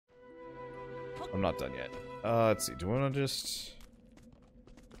I'm not done yet. Let's see. Do I want to just...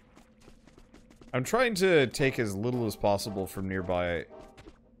 I'm trying to take as little as possible from nearby...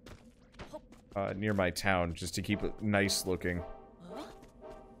 near my town, just to keep it nice looking.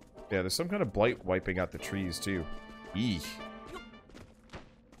 Yeah, there's some kind of blight wiping out the trees, too. Eek.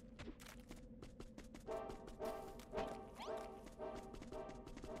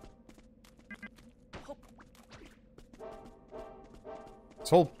 This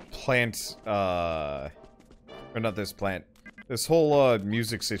whole plant, or not this plant. This whole,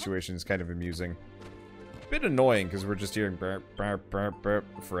 music situation is kind of amusing. A bit annoying, because we're just hearing burp, burp, burp,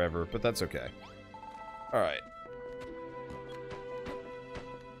 burp forever, but that's okay. Alright.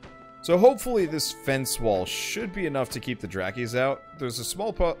 So hopefully this fence wall should be enough to keep the Drakkies out. There's a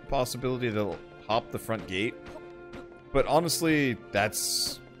small possibility they'll hop the front gate. But honestly,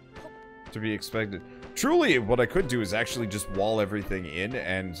 that's to be expected. Truly, what I could do is actually just wall everything in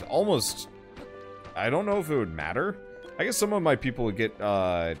and almost... I don't know if it would matter. I guess some of my people would get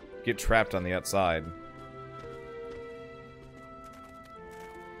trapped on the outside.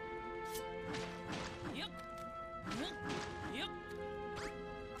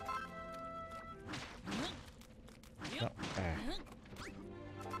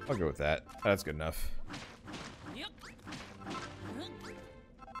 I'll go with that. That's good enough.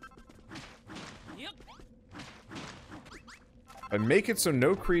 And make it so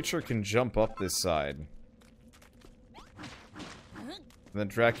no creature can jump up this side. And then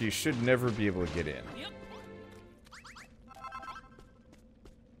Draki should never be able to get in.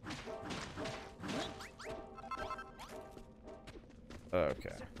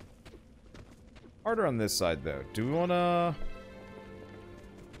 Okay. Harder on this side, though. Do we wanna...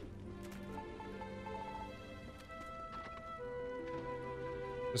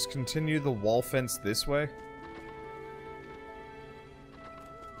 just continue the wall fence this way?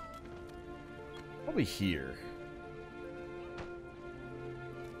 Probably here.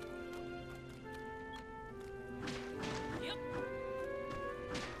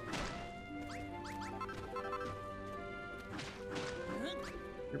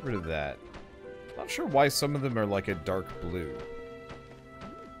 Get rid of that. Not sure why some of them are like a dark blue.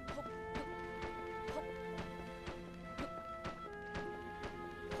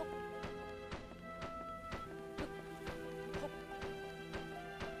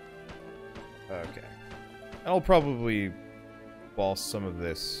 Okay. I'll probably boss some of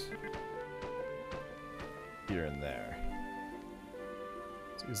this here and there.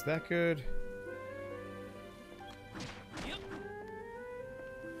 Is that good?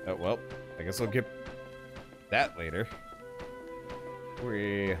 Oh, well, I guess I'll get that later.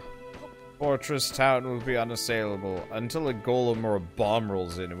 Fortress town will be unassailable until a golem or a bomb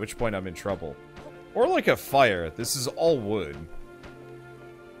rolls in, at which point I'm in trouble. Or like a fire. This is all wood.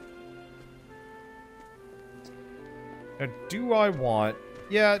 Now, do I want...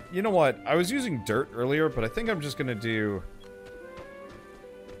 Yeah, you know what? I was using dirt earlier, but I think I'm just gonna do...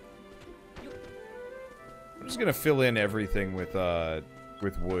 I'm just gonna fill in everything with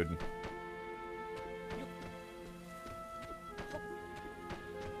wood.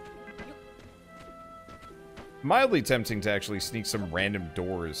 Mildly tempting to actually sneak some random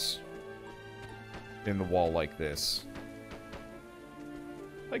doors in the wall like this.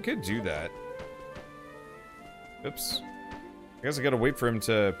 I could do that. Oops. I guess I gotta wait for him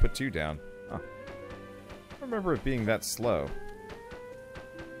to put 2 down. Huh. I don't remember it being that slow.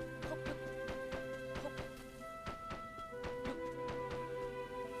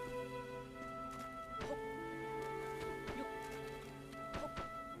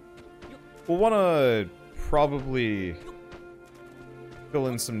 We'll wanna probably fill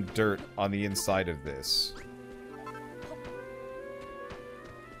in some dirt on the inside of this.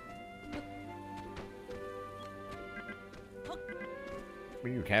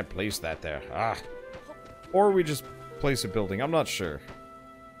 You can't place that there. Ah. Or we just place a building. I'm not sure.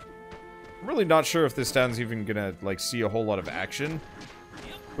 I'm really not sure if this town's even gonna, like, see a whole lot of action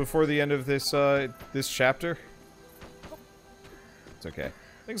before the end of this, this chapter. It's okay.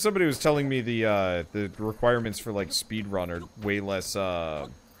 I think somebody was telling me the requirements for, like, speedrun are way less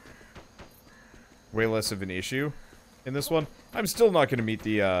of an issue in this one. I'm still not gonna meet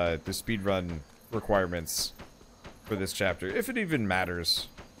the speedrun requirements for this chapter, if it even matters.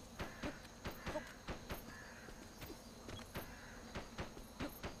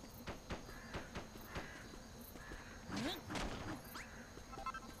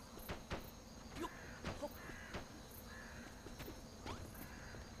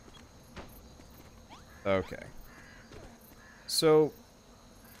 Okay. So,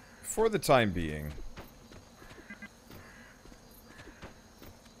 for the time being,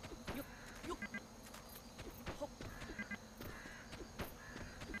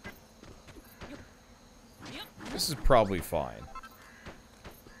 This is probably fine.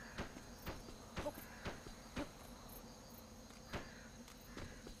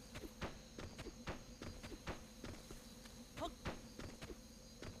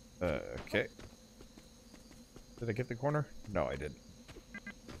 Okay. Did I get the corner? No, I didn't.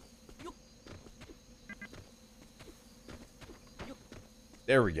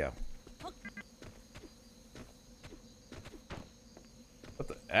 There we go. What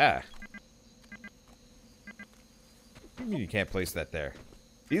the? Ah. What do you mean you can't place that there?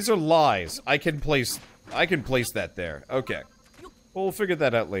 These are lies. I can place that there. Okay. Well, we'll figure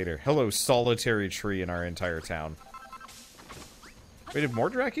that out later. Hello, solitary tree in our entire town. Wait, did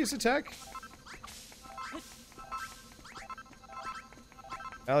more Drakies attack?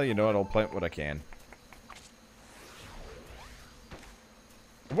 Well, you know what? I'll plant what I can.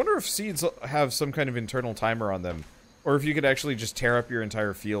 I wonder if seeds have some kind of internal timer on them. Or if you could actually just tear up your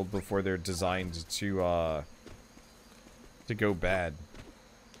entire field before they're designed to go bad.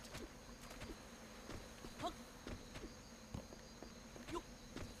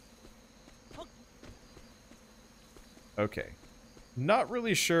 Okay. Not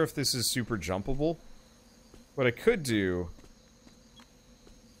really sure if this is super jumpable. What I could do...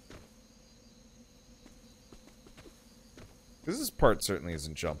 This part certainly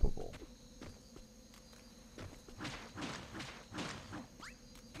isn't jumpable.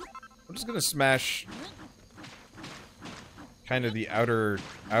 I'm just gonna smash kind of the outer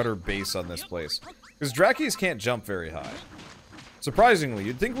base on this place. Because Drakies can't jump very high. Surprisingly,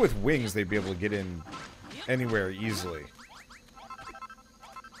 you'd think with wings they'd be able to get in anywhere easily.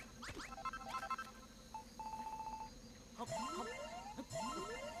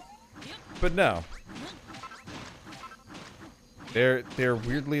 But no. They're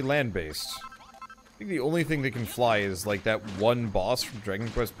weirdly land-based. I think the only thing that can fly is like that one boss from Dragon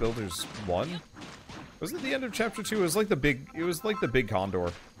Quest Builders 1. Was it the end of chapter 2? It was like the big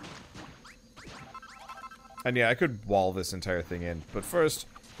condor. And yeah, I could wall this entire thing in. But first,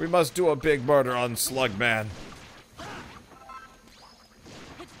 we must do a big murder on Slugman.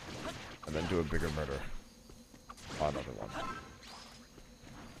 And then do a bigger murder on another one.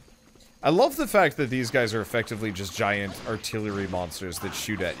 I love the fact that these guys are effectively just giant artillery monsters that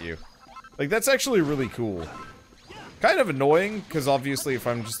shoot at you. Like, that's actually really cool. Kind of annoying, because obviously if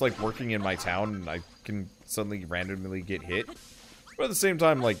I'm just, like, working in my town, I can suddenly randomly get hit. But at the same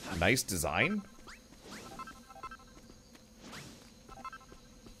time, like, nice design.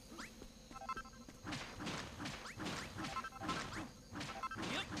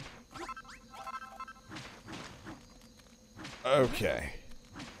 Okay.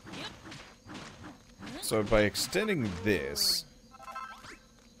 So by extending this...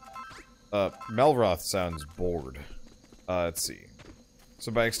 Malroth sounds bored. Let's see.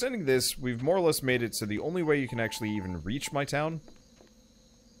 So by extending this, we've more or less made it so the only way you can actually even reach my town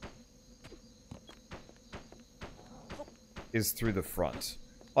is through the front.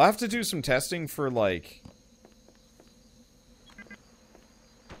 I'll have to do some testing for, like...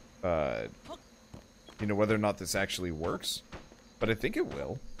 you know, whether or not this actually works. But I think it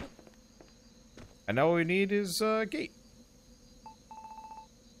will. And now all we need is a gate.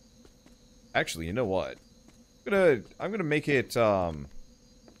 Actually, you know what? I'm gonna make it I'm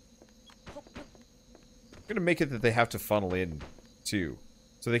gonna make it that they have to funnel in too.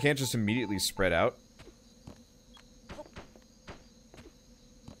 So they can't just immediately spread out.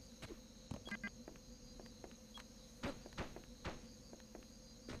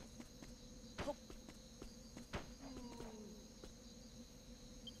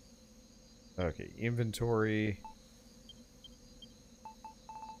 Okay, inventory.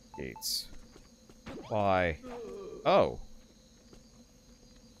 Gates. Why? Oh.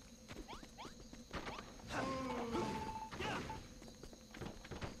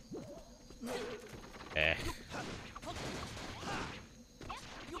 Eh.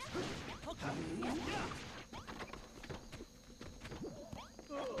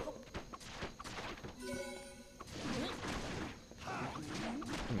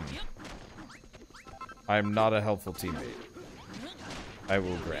 I'm not a helpful teammate. I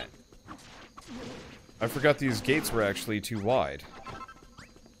will grant. I forgot these gates were actually too wide.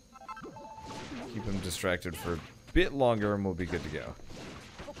 Keep them distracted for a bit longer and we'll be good to go.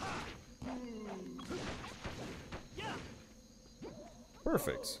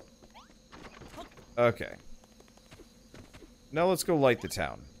 Perfect. Okay. Now let's go light the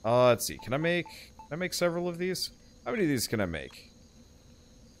town. Let's see. Can I make several of these? How many of these can I make?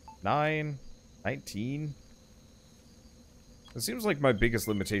 9? 19? It seems like my biggest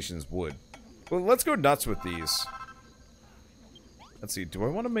limitation is wood. Well, let's go nuts with these. Let's see, do I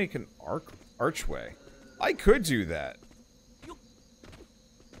want to make an archway? I could do that.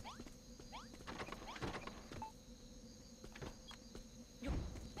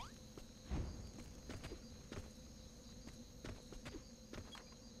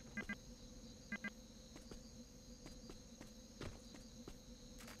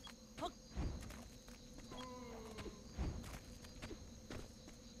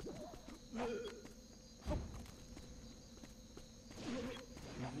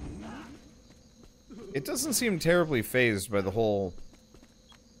 It doesn't seem terribly fazed by the whole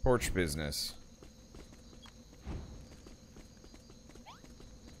torch business.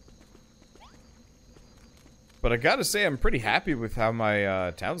 But I gotta say, I'm pretty happy with how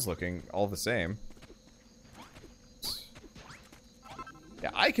my town's looking, all the same.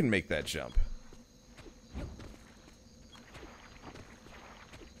 Yeah, I can make that jump.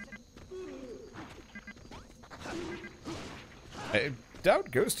 I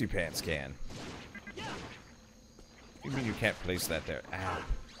doubt Ghosty Pants can. You mean you can't place that there? Ow.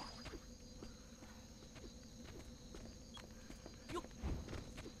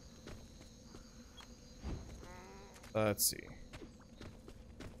 Let's see.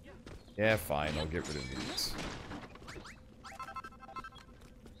 Yeah, fine. I'll get rid of these.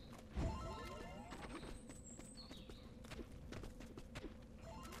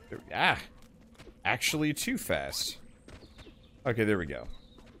 Ah! Actually too fast. Okay, there we go.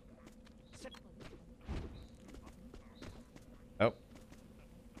 Oh.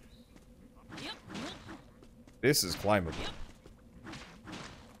 This is climbable.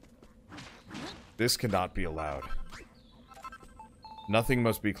 This cannot be allowed. Nothing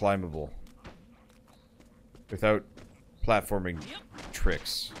must be climbable without platforming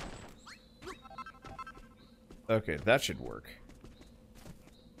tricks. Okay, that should work.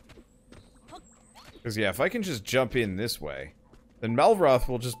 Because, yeah, if I can just jump in this way, then Malroth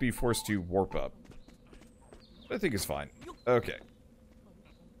will just be forced to warp up. I think it's fine. Okay.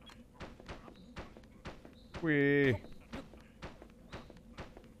 Whee.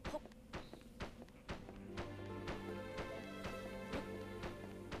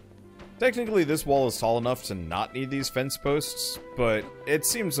 Technically, this wall is tall enough to not need these fence posts, but it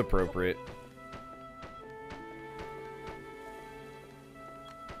seems appropriate.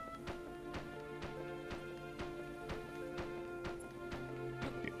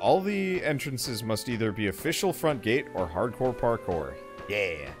 All the entrances must either be official front gate or hardcore parkour.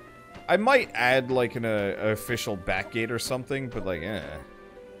 Yeah. I might add, like, an official back gate or something, but, like, eh.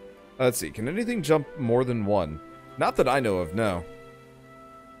 Let's see. Can anything jump more than one? Not that I know of, no.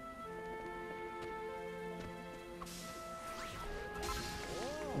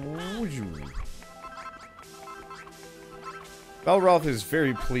 Malroth is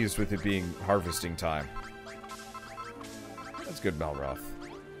very pleased with it being harvesting time. That's good, Malroth.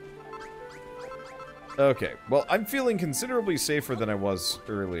 Okay, well, I'm feeling considerably safer than I was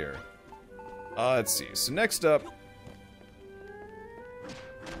earlier. Let's see. So next up,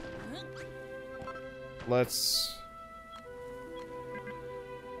 let's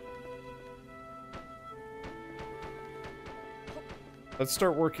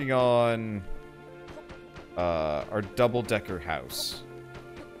start working on our double-decker house.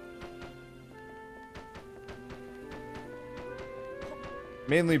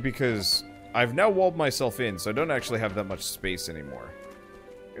 Mainly because I've now walled myself in, so I don't actually have that much space anymore.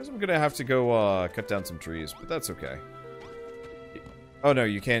 I guess I'm gonna have to go cut down some trees, but that's okay. Oh no,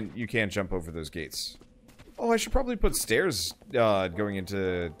 you can't jump over those gates. Oh, I should probably put stairs going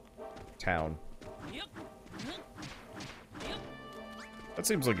into town. That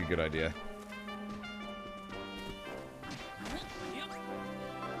seems like a good idea.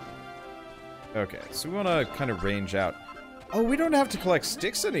 Okay, so we want to kind of range out. Oh, we don't have to collect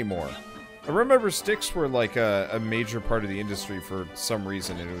sticks anymore. I remember sticks were like a major part of the industry for some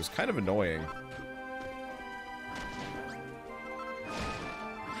reason, and it was kind of annoying.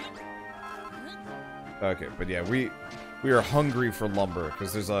 Okay, but yeah, we are hungry for lumber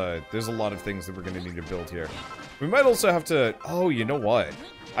because there's a lot of things that we're gonna need to build here. We might also have to. Oh, you know what?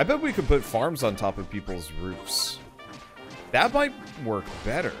 I bet we could put farms on top of people's roofs. That might work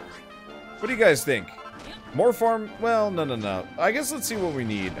better. What do you guys think? More farm? Well, no. I guess let's see what we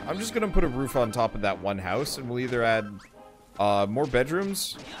need. I'm just gonna put a roof on top of that one house, and we'll either add more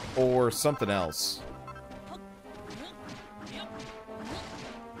bedrooms or something else.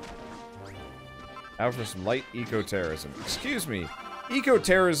 Now for some light eco-terrorism. Excuse me.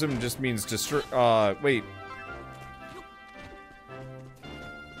 Eco-terrorism just means destroy. Wait.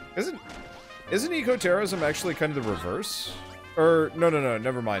 Isn't eco-terrorism actually kind of the reverse? Or no,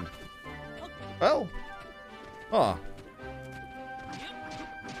 never mind. Well. Huh.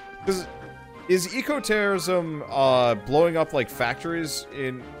 Is ecoterrorism blowing up like factories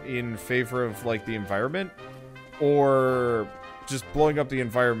in favor of like the environment, or just blowing up the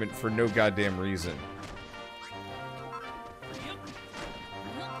environment for no goddamn reason?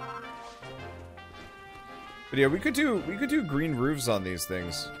 But yeah, we could do green roofs on these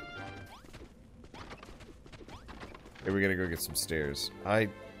things. Okay, we gotta go get some stairs. I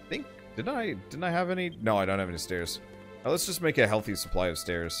think didn't I have any? No, I don't have any stairs. Let's just make a healthy supply of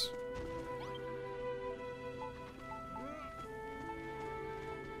stairs.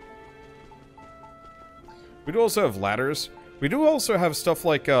 We do also have ladders. We do also have stuff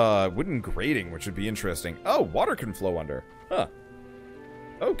like wooden grating, which would be interesting. Oh, water can flow under. Huh.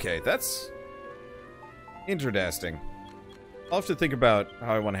 Okay, that's interesting. I'll have to think about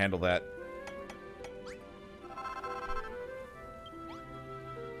how I want to handle that.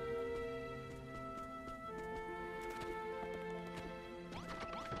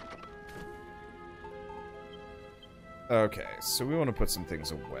 Okay, so we want to put some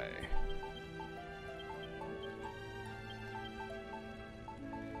things away.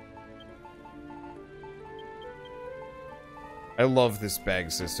 I love this bag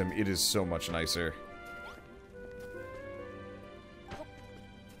system. It is so much nicer.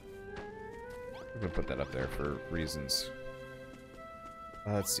 I'm gonna put that up there for reasons.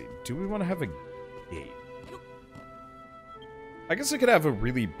 Let's see. Do we want to have a gate? I guess I could have a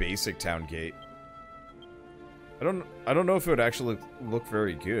really basic town gate. I don't know if it would actually look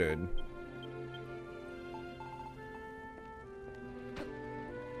very good.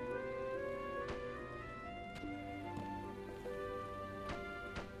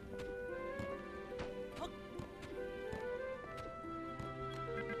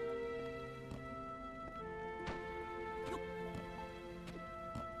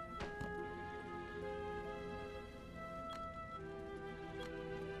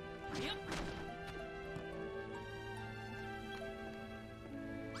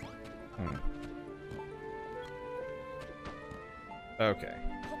 Okay.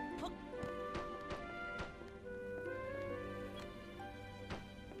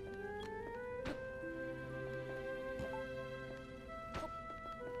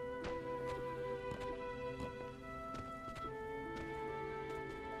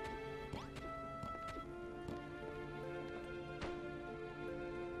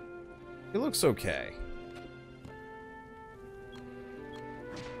 It looks okay.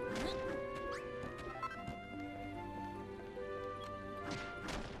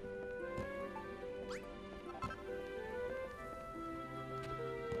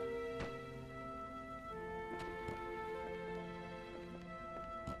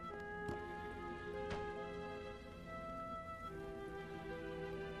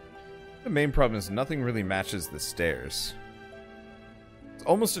 The main problem is nothing really matches the stairs. It's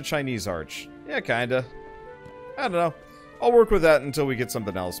almost a Chinese arch. Yeah, kinda. I don't know. I'll work with that until we get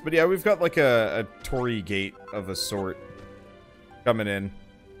something else. But yeah, we've got like a Torii gate of a sort coming in.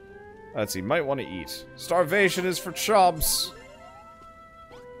 Let's see, might want to eat. Starvation is for chubs!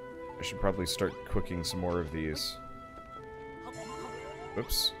 I should probably start cooking some more of these.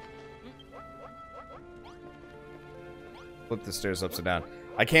 Whoops. Flip the stairs upside down.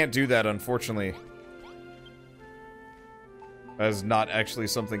 I can't do that, unfortunately. That is not actually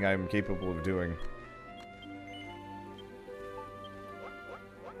something I'm capable of doing.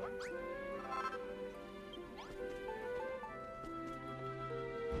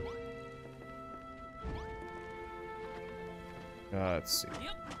 Let's see.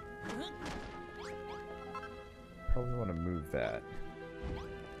 Probably want to move that.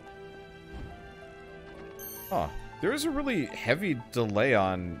 Huh. There is a really heavy delay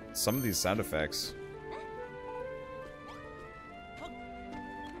on some of these sound effects.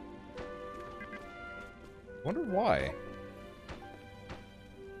 Wonder why.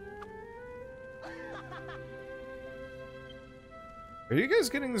 Are you guys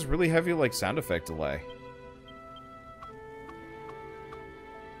getting this really heavy, like, sound effect delay?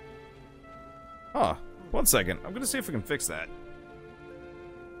 Huh. 1 second. I'm gonna see if we can fix that.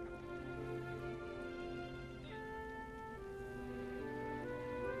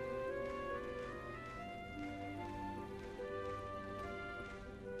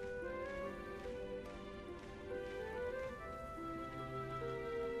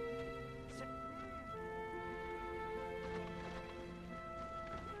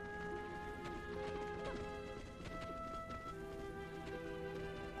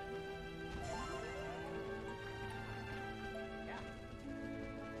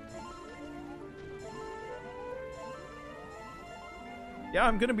 Yeah,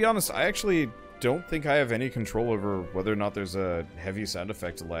 I'm gonna be honest, I actually don't think I have any control over whether or not there's a heavy sound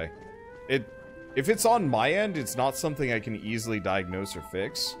effect delay. If it's on my end, it's not something I can easily diagnose or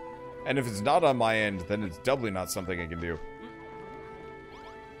fix. And if it's not on my end, then it's doubly not something I can do.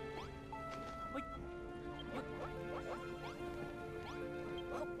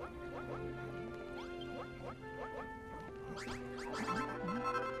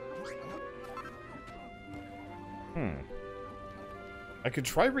 I could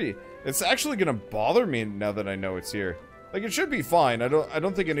try It's actually gonna bother me now that I know it's here. Like, it should be fine. I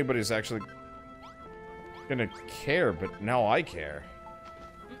don't think anybody's actually gonna care, but now I care.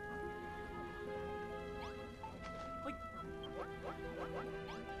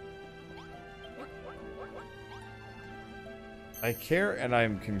 I care and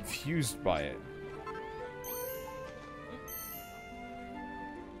I'm confused by it.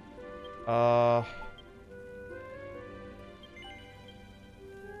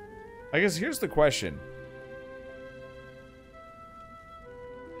 I guess here's the question.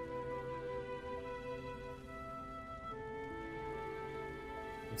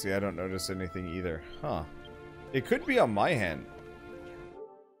 Let's see, I don't notice anything either. Huh. It could be on my hand.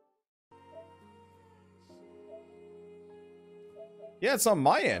 Yeah, it's on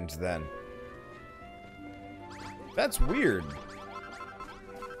my end then. That's weird.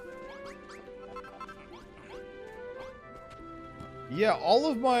 Yeah, all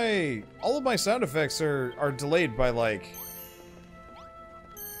of my sound effects are delayed by like,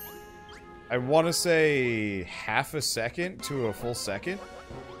 I want to say half a second to a full second.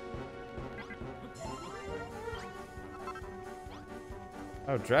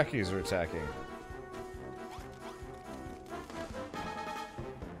 Oh, Drakis are attacking.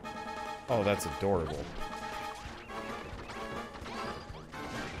 Oh, that's adorable.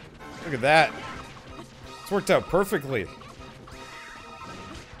 Look at that. It's worked out perfectly.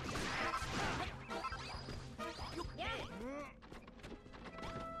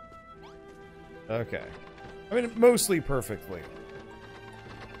 Okay. I mean, mostly perfectly.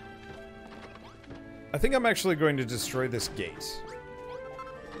 I think I'm actually going to destroy this gate.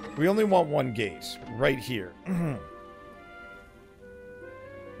 We only want one gate. Right here. And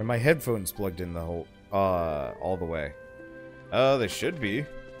my headphones plugged in the whole... all the way. Oh, they should be.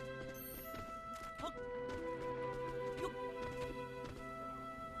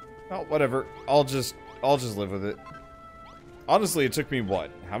 Oh, whatever. I'll just live with it. Honestly, it took me,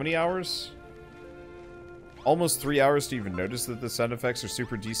 what? How many hours? Almost 3 hours to even notice that the sound effects are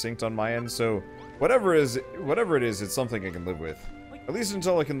super desynced on my end, so whatever it is, it's something I can live with. At least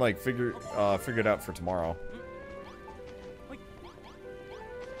until I can, like, figure it out for tomorrow.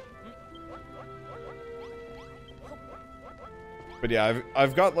 But yeah,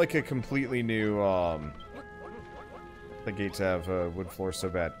 I've got, like, a completely new, the gates have wood floor so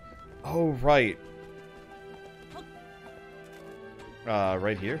bad. Oh, right.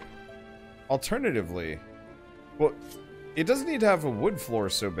 Right here? Alternatively... Well, it doesn't need to have a wood floor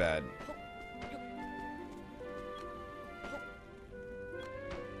so bad.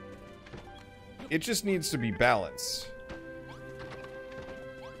 It just needs to be balanced.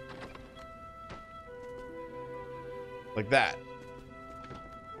 Like that.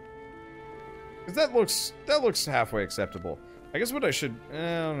 'Cause that looks halfway acceptable. I guess what I should...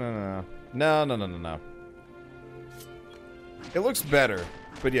 No. It looks better.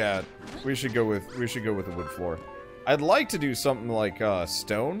 But yeah, we should go with a wood floor. I'd like to do something like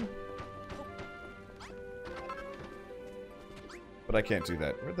stone. But I can't do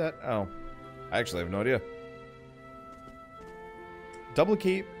that. Where'd that? Oh. I actually have no idea. Double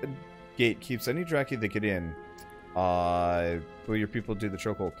gate keeps any Draki that get in. Will your people do the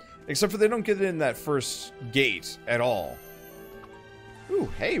chokehold? Except for they don't get in that first gate at all. Ooh,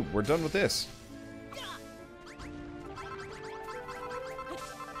 hey, we're done with this.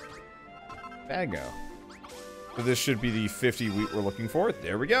 Bago. So this should be the 50 wheat we're looking for.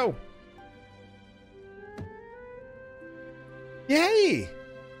 There we go. Yay!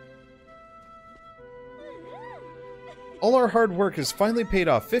 All our hard work has finally paid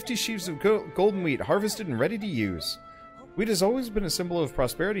off. 50 sheaves of golden wheat harvested and ready to use. Wheat has always been a symbol of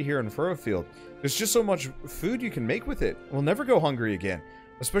prosperity here in Furrowfield. There's just so much food you can make with it. We'll never go hungry again.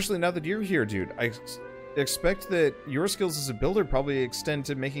 Especially now that you're here, dude. I expect that your skills as a builder probably extend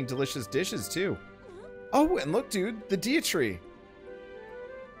to making delicious dishes, too. Oh, and look, dude. The Dia tree.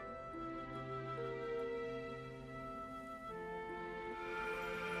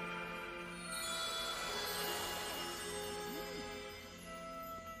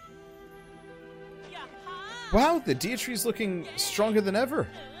 Wow, the Dia tree's looking stronger than ever.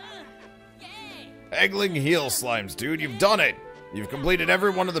 Haggling heel slimes, dude. You've done it. You've completed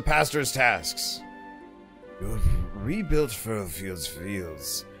every one of the pastor's tasks. You've rebuilt Furrowfield's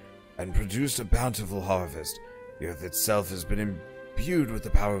fields. and produced a bountiful harvest. The earth itself has been imbued with the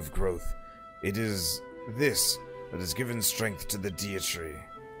power of growth. It is this that has given strength to the Dia tree.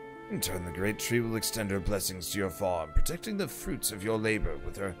 In turn, the great tree will extend her blessings to your farm, protecting the fruits of your labor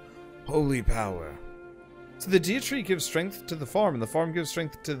with her holy power. So the Dia tree gives strength to the farm, and the farm gives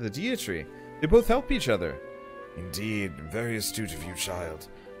strength to the Dia tree. They both help each other. Indeed, very astute of you, child.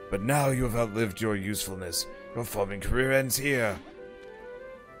 But now you have outlived your usefulness. Your farming career ends here.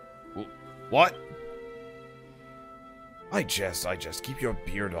 What? I jest. Keep your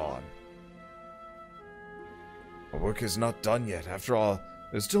beard on. Our work is not done yet. After all,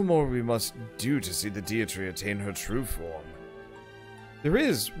 there's still more we must do to see the Dia tree attain her true form. There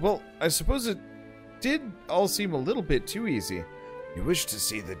is. Well, I suppose it did all seem a little bit too easy. You wish to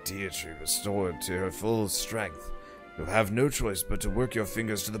see the Dia tree restored to her full strength. You'll have no choice but to work your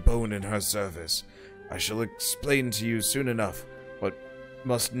fingers to the bone in her service. I shall explain to you soon enough what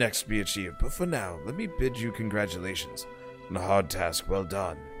must next be achieved, but for now, let me bid you congratulations on a hard task well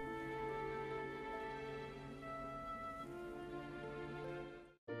done.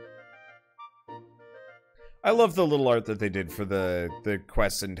 I love the little art that they did for the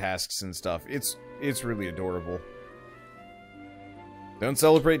quests and tasks and stuff. It's really adorable. Don't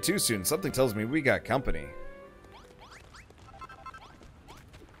celebrate too soon. Something tells me we got company.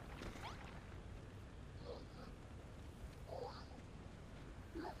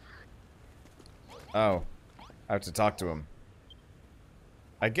 Oh, I have to talk to him.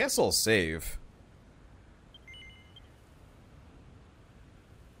 I guess I'll save.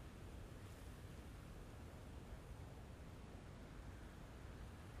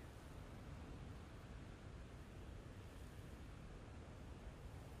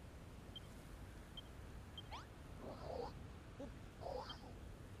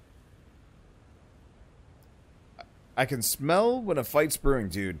 I can smell when a fight's brewing,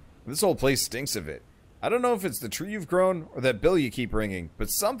 dude. This whole place stinks of it. I don't know if it's the tree you've grown or that bill you keep ringing, but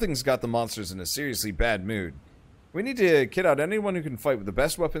something's got the monsters in a seriously bad mood. We need to kit out anyone who can fight with the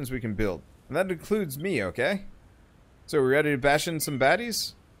best weapons we can build. And that includes me, okay? So, we ready to bash in some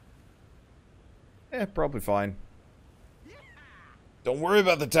baddies? Eh, probably fine. Don't worry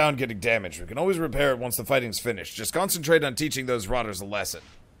about the town getting damaged. We can always repair it once the fighting's finished. Just concentrate on teaching those rotters a lesson.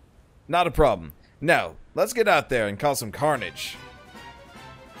 Not a problem. Now, let's get out there and cause some carnage.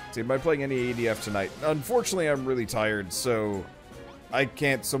 See, am I playing any ADF tonight? Unfortunately, I'm really tired, so I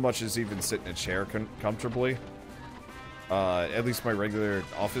can't so much as even sit in a chair comfortably. At least my regular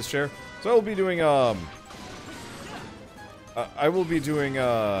office chair. So I'll be doing, I will be doing,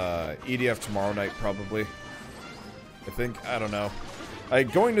 EDF tomorrow night, probably. I think. I don't know.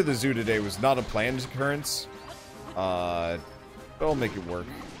 Going to the zoo today was not a planned occurrence. But I'll make it work.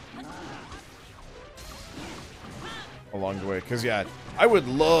 Along the way. Because, yeah, I would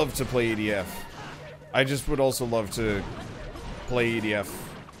love to play EDF. I just would also love to play EDF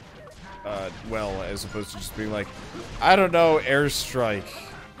well, as opposed to just being like, I don't know, airstrike.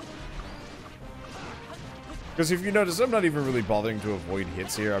 Because if you notice, I'm not even really bothering to avoid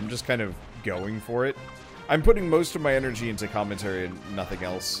hits here. I'm just kind of going for it. I'm putting most of my energy into commentary and nothing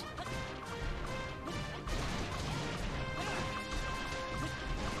else.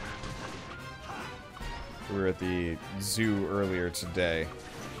 We were at the zoo earlier today.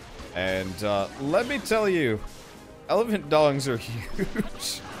 And let me tell you, elephant dongs are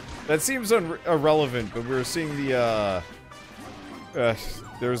huge. That seems irrelevant, but we were seeing the,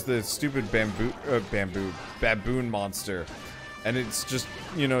 there's the stupid baboon monster. And it's just,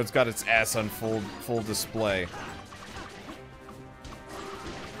 you know, it's got its ass on full display.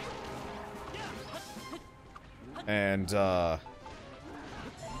 And,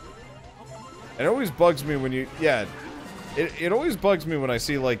 it always bugs me when you, yeah, it always bugs me when I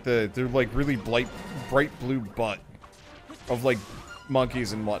see, like, they're, like, really bright blue butt of, like,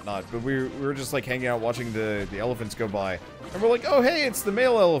 monkeys and whatnot. But we were just, like, hanging out watching the elephants go by. And we're like, oh, hey, it's the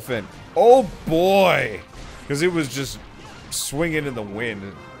male elephant. Oh, boy! Because it was just swinging in the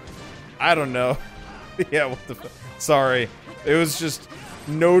wind. I don't know. Yeah, what the sorry. It was just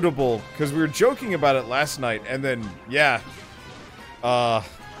notable, because we were joking about it last night, and then, yeah.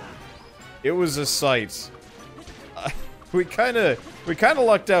 It was a sight. We kind of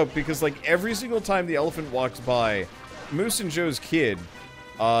lucked out, because, like, every single time the elephant walked by, Moose and Joe's kid,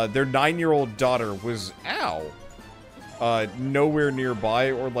 their 9-year-old daughter was, nowhere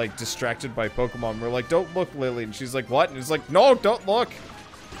nearby or, like, distracted by Pokemon. We're like, don't look, Lily. And she's like, what? And it's like, no, don't look.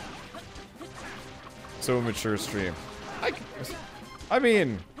 So immature stream. I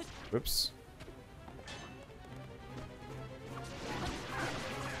mean, whoops.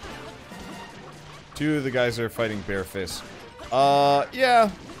 Two of the guys are fighting bare fists.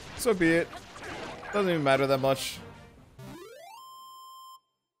 Yeah. So be it. Doesn't even matter that much.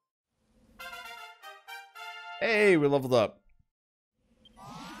 Hey, we leveled up.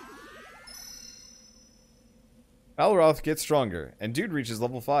 Malroth gets stronger, and dude reaches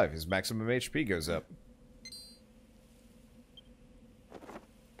level 5. His maximum HP goes up.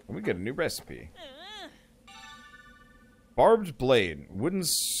 And we get a new recipe. Barbed blade. Wooden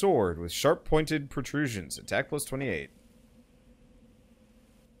sword with sharp-pointed protrusions. Attack plus 28.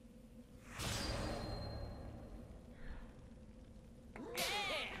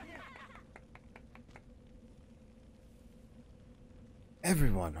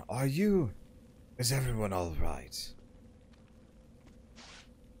 Everyone, is everyone alright?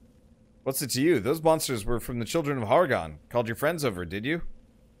 What's it to you? Those monsters were from the Children of Hargon. Called your friends over, did you?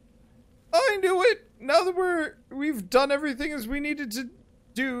 I knew it! Now that we've done everything as we needed to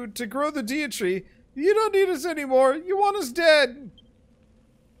do to grow the Dia tree, you don't need us anymore. You want us dead.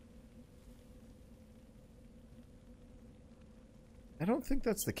 I don't think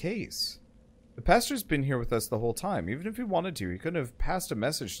that's the case. The pastor's been here with us the whole time. Even if he wanted to, he couldn't have passed a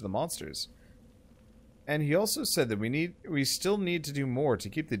message to the monsters. And he also said that we still need to do more to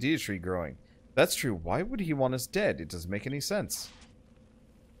keep the Dia tree growing. That's true. Why would he want us dead? It doesn't make any sense.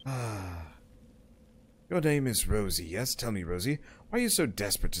 Your name is Rosie, yes? Tell me, Rosie, why are you so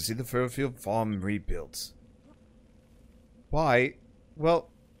desperate to see the Furfield farm rebuilt? Why?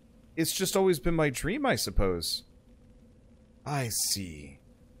 Well, it's just always been my dream, I suppose. I see.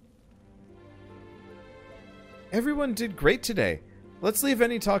 Everyone did great today. Let's leave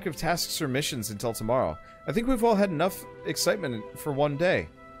any talk of tasks or missions until tomorrow. I think we've all had enough excitement for one day.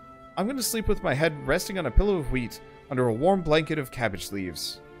 I'm going to sleep with my head resting on a pillow of wheat under a warm blanket of cabbage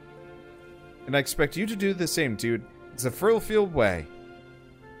leaves. And I expect you to do the same, dude. It's the Furfield way.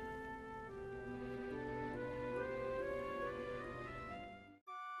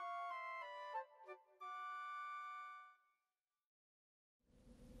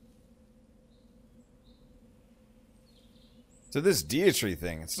 So this Dia tree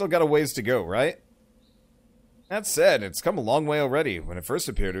thing, it's still got a ways to go, right? That said, it's come a long way already. When it first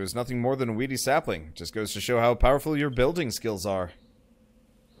appeared, it was nothing more than a weedy sapling. Just goes to show how powerful your building skills are.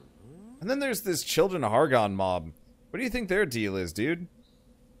 And then there's this Children of Hargon mob. What do you think their deal is, dude?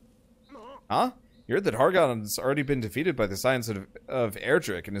 Huh? You heard that Hargon's already been defeated by the Scions of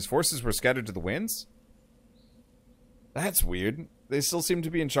Erdrick, and his forces were scattered to the winds? That's weird. They still seem to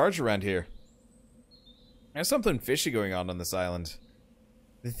be in charge around here. There's something fishy going on this island.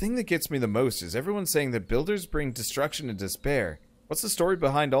 The thing that gets me the most is everyone saying that builders bring destruction and despair. What's the story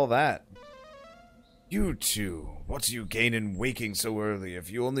behind all that? You two, what do you gain in waking so early if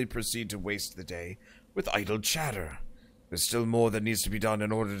you only proceed to waste the day with idle chatter? There's still more that needs to be done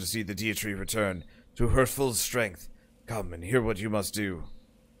in order to see the Dia tree return to her full strength. Come and hear what you must do.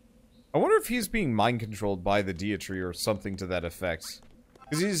 I wonder if he's being mind-controlled by the Dia tree or something to that effect.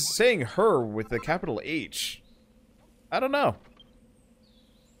 Because he's saying her with a capital H. I don't know.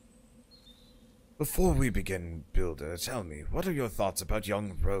 Before we begin, Builder, tell me, what are your thoughts about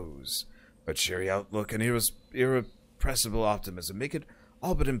young Rose? Her cheery outlook and irrepressible optimism make it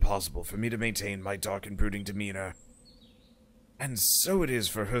all but impossible for me to maintain my dark and brooding demeanor. And so it is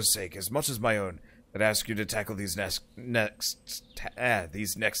for her sake, as much as my own, that I ask you to tackle these next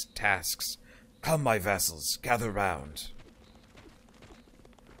tasks. Come, my vassals, gather round.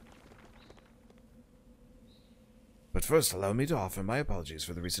 But first, allow me to offer my apologies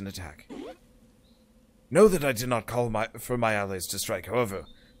for the recent attack. Know that I did not call for my allies to strike, however,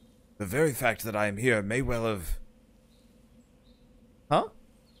 the very fact that I am here may well have... Huh?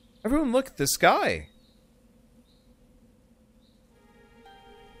 Everyone look at the sky!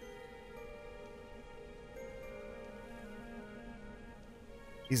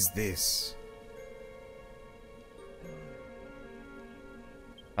 Is this...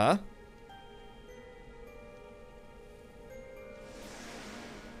 Huh?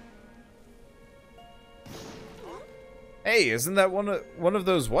 Hey, isn't that one of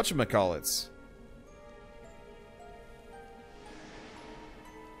those whatchamacallits?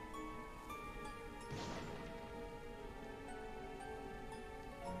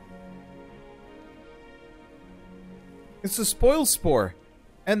 It's a spoil spore.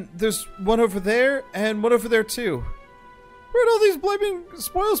 And there's one over there, and one over there too. Where'd all these blaming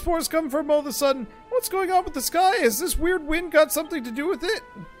spoil spores come from all of a sudden? What's going on with the sky? Has this weird wind got something to do with it?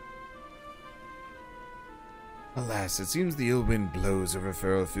 Alas, it seems the ill wind blows over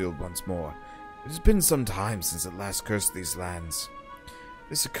Furfield once more. It has been some time since it last cursed these lands.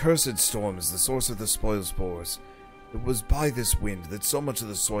 This accursed storm is the source of the spoil spores. It was by this wind that so much of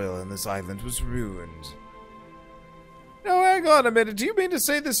the soil in this island was ruined. No, Hang on a minute, do you mean to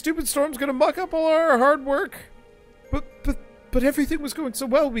say this stupid storm's gonna muck up all our hard work? But everything was going so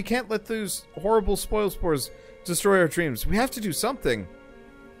well, we can't let those horrible spoil spores destroy our dreams. We have to do something.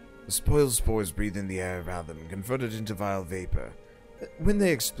 The spoil spores breathe in the air around them, convert it into vile vapor. When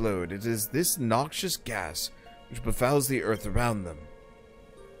they explode, it is this noxious gas which befouls the earth around them.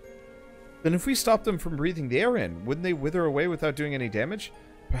 Then if we stop them from breathing the air in, wouldn't they wither away without doing any damage?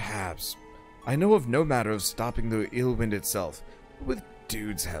 Perhaps. I know of no matter of stopping the ill wind itself, but with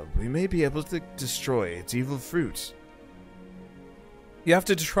Dude's help, we may be able to destroy its evil fruit. You have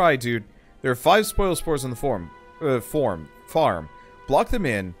to try, dude. There are 5 spoil spores on the farm. Block them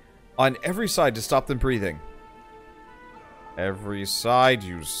in on every side to stop them breathing. Every side,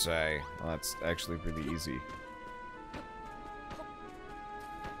 you say? Well, that's actually pretty easy.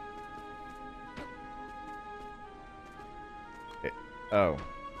 Oh.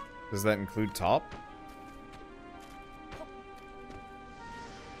 Does that include top?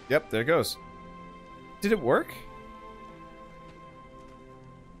 Yep, there it goes. Did it work?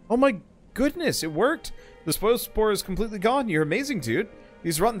 Oh my goodness, it worked! The spoil spore is completely gone. You're amazing, dude.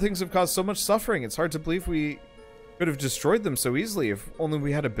 These rotten things have caused so much suffering. It's hard to believe we could have destroyed them so easily if only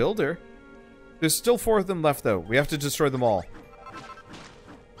we had a builder. There's still 4 of them left, though. We have to destroy them all.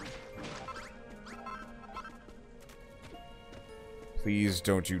 Please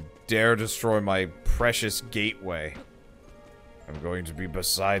don't you dare destroy my precious gateway. I'm going to be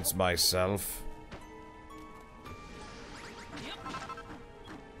besides myself.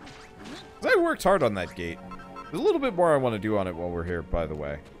 I worked hard on that gate. There's a little bit more I want to do on it while we're here, by the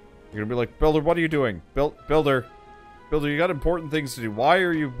way. You're gonna be like, Builder, what are you doing? Builder, you got important things to do. Why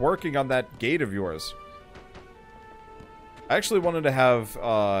are you working on that gate of yours? I actually wanted to have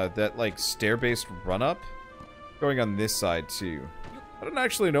that, like, stair-based run-up going on this side, too. I don't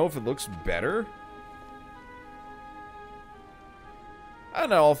actually know if it looks better. I don't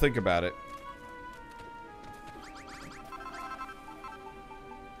know, I'll think about it.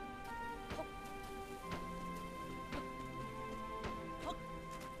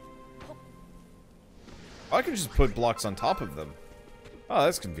 I can just put blocks on top of them. Oh,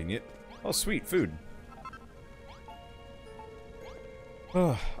 that's convenient. Oh, sweet, food.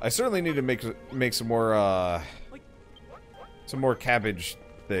 Oh, I certainly need to make some more cabbage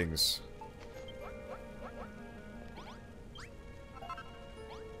things.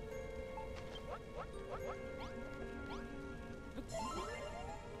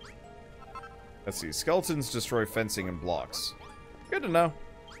 Let's see. Skeletons destroy fencing and blocks. Good to know.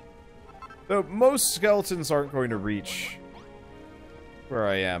 Though most skeletons aren't going to reach where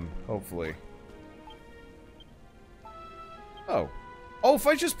I am, hopefully. Oh. Oh, if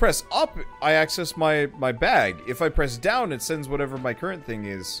I just press up, I access my bag. If I press down, it sends whatever my current thing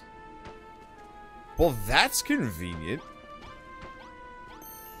is. Well, that's convenient.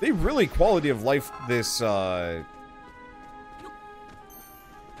 They really quality of life this,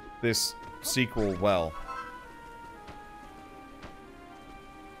 this sequel well.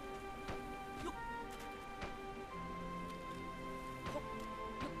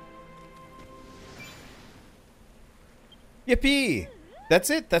 Yippee! That's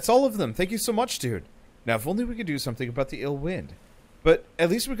it. That's all of them. Thank you so much, dude. Now, if only we could do something about the ill wind. But at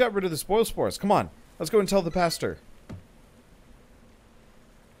least we got rid of the spoil spores. Come on. Let's go and tell the pastor.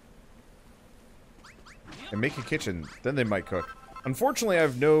 And make a kitchen. Then they might cook. Unfortunately, I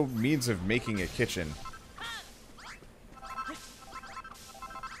have no means of making a kitchen.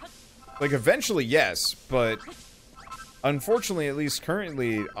 Like, eventually, yes. But unfortunately, at least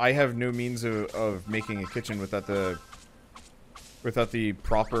currently, I have no means of making a kitchen without the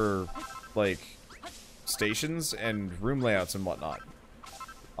proper, like, stations and room layouts and whatnot.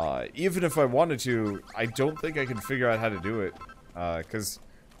 Even if I wanted to, I don't think I can figure out how to do it. Because,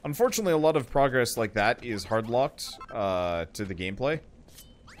 unfortunately, a lot of progress like that is hard-locked to the gameplay.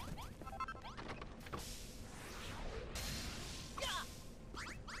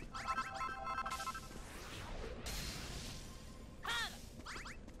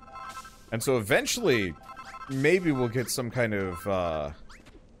 And so eventually, maybe we'll get some kind of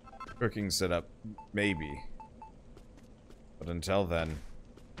cooking setup. Maybe. But until then...